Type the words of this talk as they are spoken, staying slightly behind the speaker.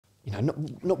you know,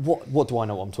 not what do I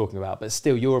know what I'm talking about, but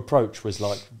still your approach was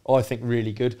like, I think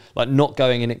really good. Like not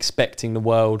going and expecting the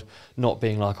world, not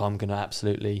being like, I'm going to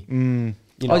absolutely, you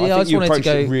know, I think you approached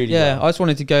it really well. I just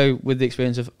wanted to go with the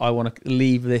experience of, I want to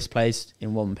leave this place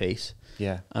in one piece.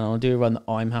 Yeah. And I'll do a run that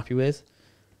I'm happy with.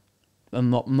 I'm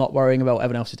not worrying about what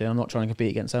everyone else is doing. I'm not trying to compete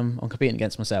against them. I'm competing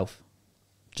against myself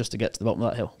just to get to the bottom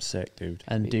of that hill. Sick, dude.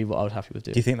 And do what I was happy with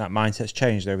doing. Do you think that mindset's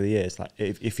changed over the years? Like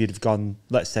if you'd have gone,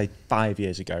 let's say 5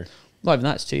 years ago. Not even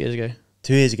that, it's 2 years ago.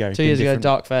 2 years ago. 2 years ago,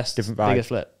 Darkfest, different vibe. biggest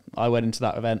flip. I went into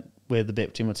that event with the bit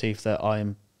between my teeth that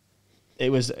I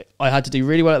had to do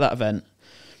really well at that event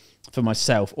for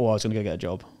myself, or I was going to go get a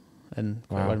job and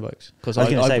riding bikes. Because I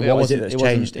was going to say, what is it that's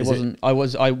changed? I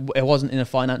wasn't in a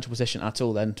financial position at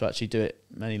all then to actually do it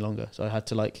any longer. So I had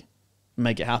to like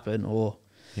make it happen or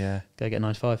go get a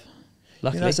 9 to 5.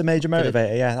 Luckily, that's a major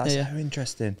motivator. Yeah, that's so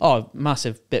interesting. Oh,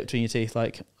 massive bit between your teeth.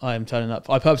 Like I am turning up.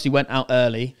 I purposely went out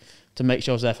early to make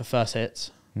sure I was there for first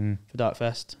hits for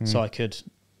Darkfest, so I could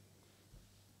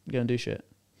go and do shit.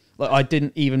 Like I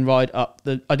didn't ride up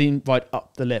the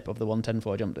lip of the 110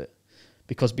 before I jumped it,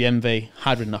 because BMV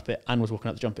had ridden up it and was walking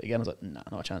up to jump it again. I was like, nah,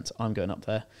 not a chance. I'm going up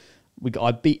there.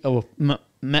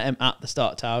 Met him at the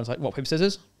start tower. I was like, what, paper,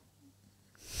 scissors?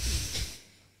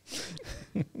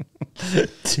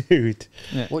 Dude.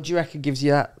 Yeah. What do you reckon gives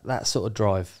you that sort of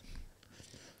drive?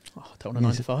 Oh, I don't want a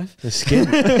 9 to 5. The skin.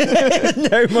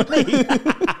 No money.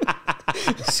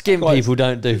 Skin people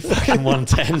don't do fucking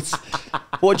 110s.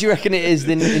 What do you reckon it is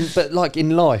then? But like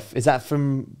in life, is that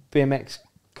from BMX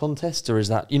contests, or is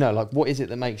that, you know, like what is it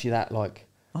that makes you that like?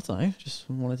 I don't know. Just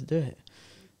wanted to do it.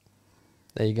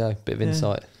 There you go. Bit of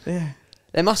insight. Yeah.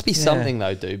 There must be something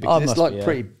though, dude, because it's like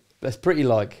it's pretty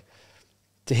like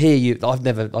to hear you. I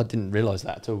didn't realise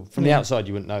that at all. From the outside,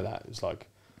 you wouldn't know that. It's like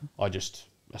I just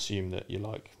assume that you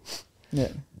like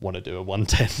want to do a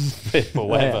 110 flip or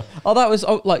whatever. Yeah. Oh, that was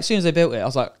like as soon as they built it, I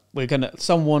was like,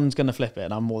 someone's gonna flip it,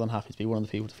 and I'm more than happy to be one of the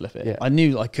people to flip it. Yeah. I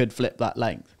knew I could flip that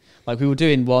length. Like we were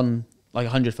doing one like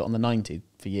 100 foot on the 90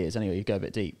 for years. Anyway, you go a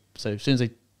bit deep. So as soon as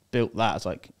they built that, it's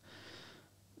like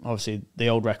obviously the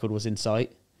old record was in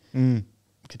sight.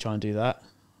 Could try and do that.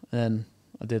 And then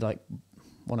I did like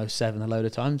 107 a load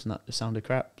of times, and that just sounded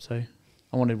crap. So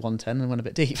I wanted 110 and went a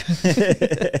bit deep.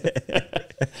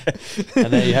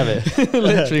 And there you have it.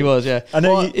 Literally was, yeah. I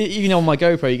know even on my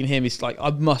GoPro, you can hear me. Like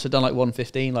I must have done like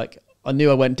 115. Like I knew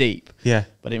I went deep. Yeah.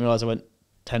 But I didn't realise I went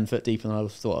 10 foot deeper than I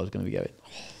thought I was going to be going.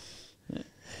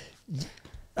 Yeah.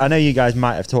 I know you guys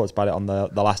might have talked about it on the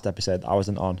last episode that I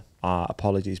wasn't on.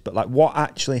 Apologies, but like what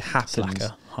actually happens?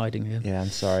 Slacker, hiding here. Yeah, I'm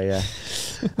sorry. Yeah,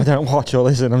 I don't watch or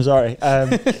listen. I'm sorry.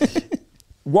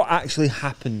 What actually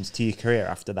happens to your career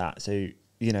after that? So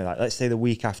you know, like let's say the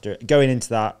week after going into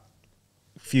that,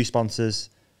 few sponsors,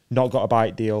 not got a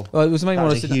bike deal. Well, it was the main one.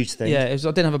 Was a huge thing. Yeah, I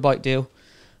didn't have a bike deal.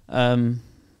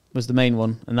 Was the main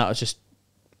one, and that was just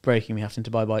breaking me having to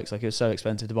buy bikes. Like it was so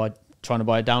expensive to buy. Trying to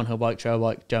buy a downhill bike, trail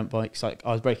bike, jump bikes. Like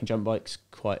I was breaking jump bikes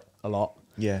quite a lot.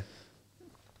 Yeah.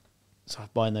 So I was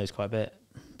buying those quite a bit.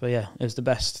 But yeah, it was the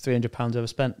best £300 I ever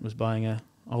spent was buying a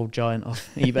old Giant off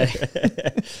eBay.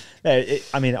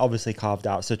 I mean, obviously carved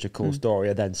out such a cool story,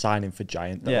 and then signing for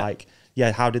Giant. But like,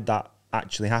 how did that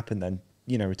actually happen then?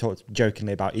 You know, we talked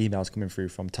jokingly about emails coming through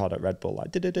from Todd at Red Bull.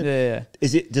 Like, does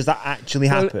that actually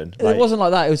happen? It wasn't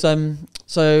like that. It was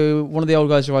so one of the old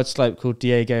guys who rides slope called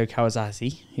Diego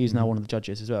Kawasaki, who's now one of the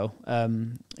judges as well.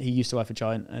 He used to work for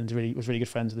Giant and was really good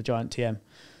friends with the Giant TM.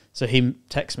 So he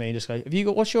texted me and just go,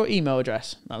 what's your email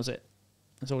address? That was it.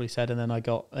 That's all he said. And then I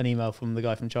got an email from the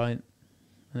guy from Giant,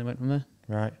 and it went from there.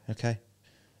 Right. Okay.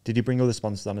 Did you bring other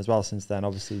sponsors on as well since then?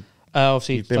 Obviously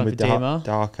you've been with DMR.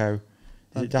 Darko.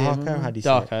 Is it Darko? How do you say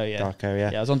Darko, it? yeah. Darko,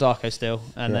 yeah. Yeah, I was on Darko still.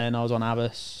 And then I was on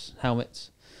Abbas, helmets,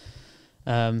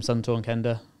 Suntour and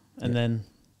Kenda. And then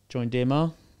joined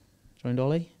DMR, joined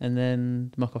Olly. And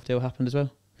then the muck-off deal happened as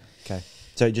well. Okay.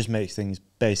 So it just makes things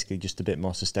basically just a bit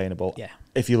more sustainable. Yeah.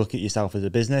 If you look at yourself as a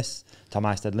business, Tom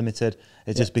Isted Limited,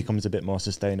 it just becomes a bit more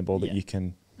sustainable that you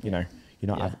can, you know, you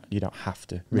don't have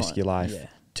to risk your life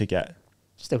to get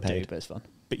still paid. Do, but it's fun.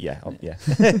 But yeah,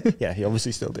 you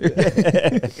obviously still do.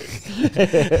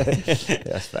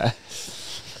 That's fair.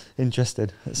 Interesting.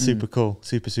 That's super cool.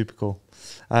 Super cool.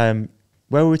 Where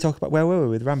were we talking about? Where were we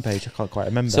with Rampage? I can't quite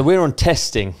remember. So we're on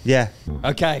testing. Yeah.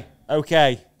 Okay.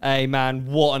 Hey man,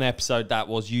 what an episode that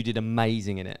was. You did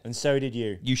amazing in it. And so did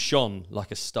you. You shone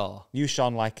like a star. You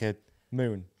shone like a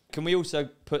moon. Can we also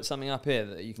put something up here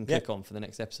that you can click on for the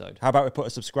next episode? How about we put a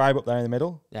subscribe up there in the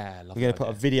middle? Yeah, we're going to put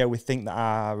a video we think that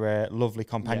our lovely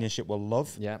companionship will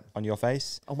love on your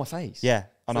face. On my face? Yeah.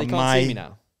 And so on can't see me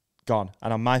now? Gone.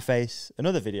 And on my face,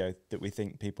 another video that we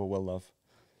think people will love.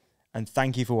 And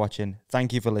thank you for watching.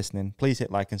 Thank you for listening. Please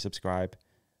hit like and subscribe.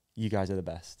 You guys are the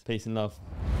best. Peace and love.